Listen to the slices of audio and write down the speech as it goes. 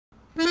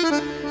And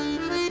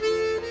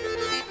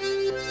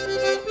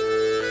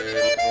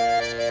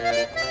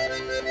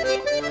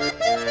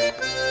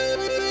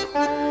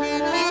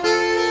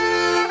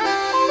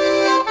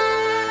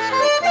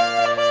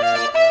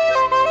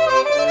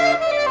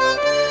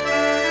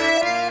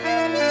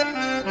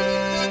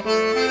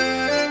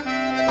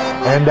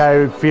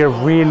I feel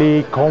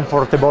really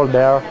comfortable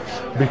there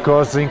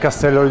because in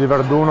Castello di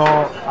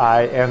Verduno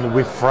and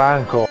with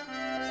Franco,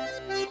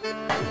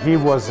 he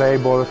was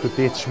able to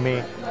teach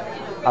me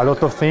a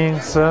lot of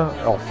things, a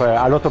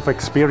lot of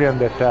experience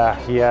that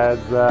he had.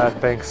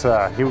 Thanks,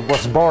 he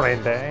was born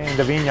in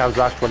the vineyards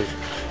actually,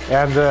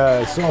 and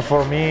so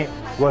for me it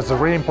was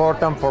really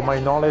important for my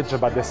knowledge,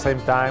 but at the same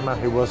time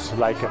he was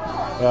like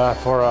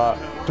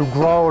to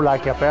grow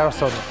like a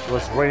person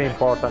was really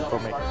important for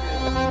me.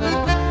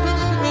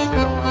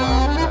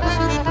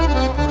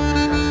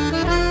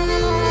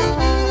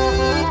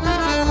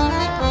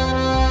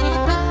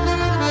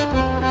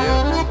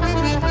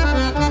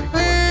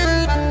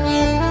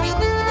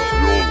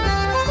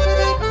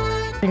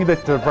 I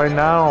think that right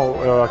now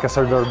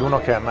Castel Verduno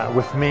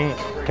with me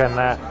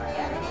can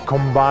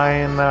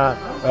combine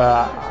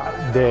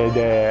the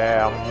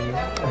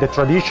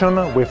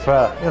tradition with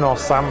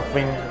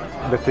something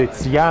that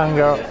it's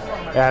younger,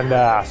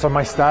 and so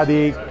my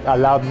study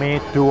allowed me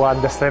to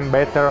understand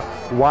better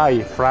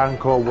why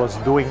Franco was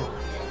doing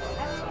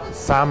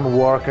some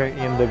work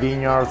in the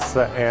vineyards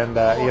and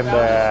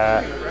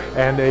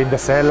in the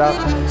cellar.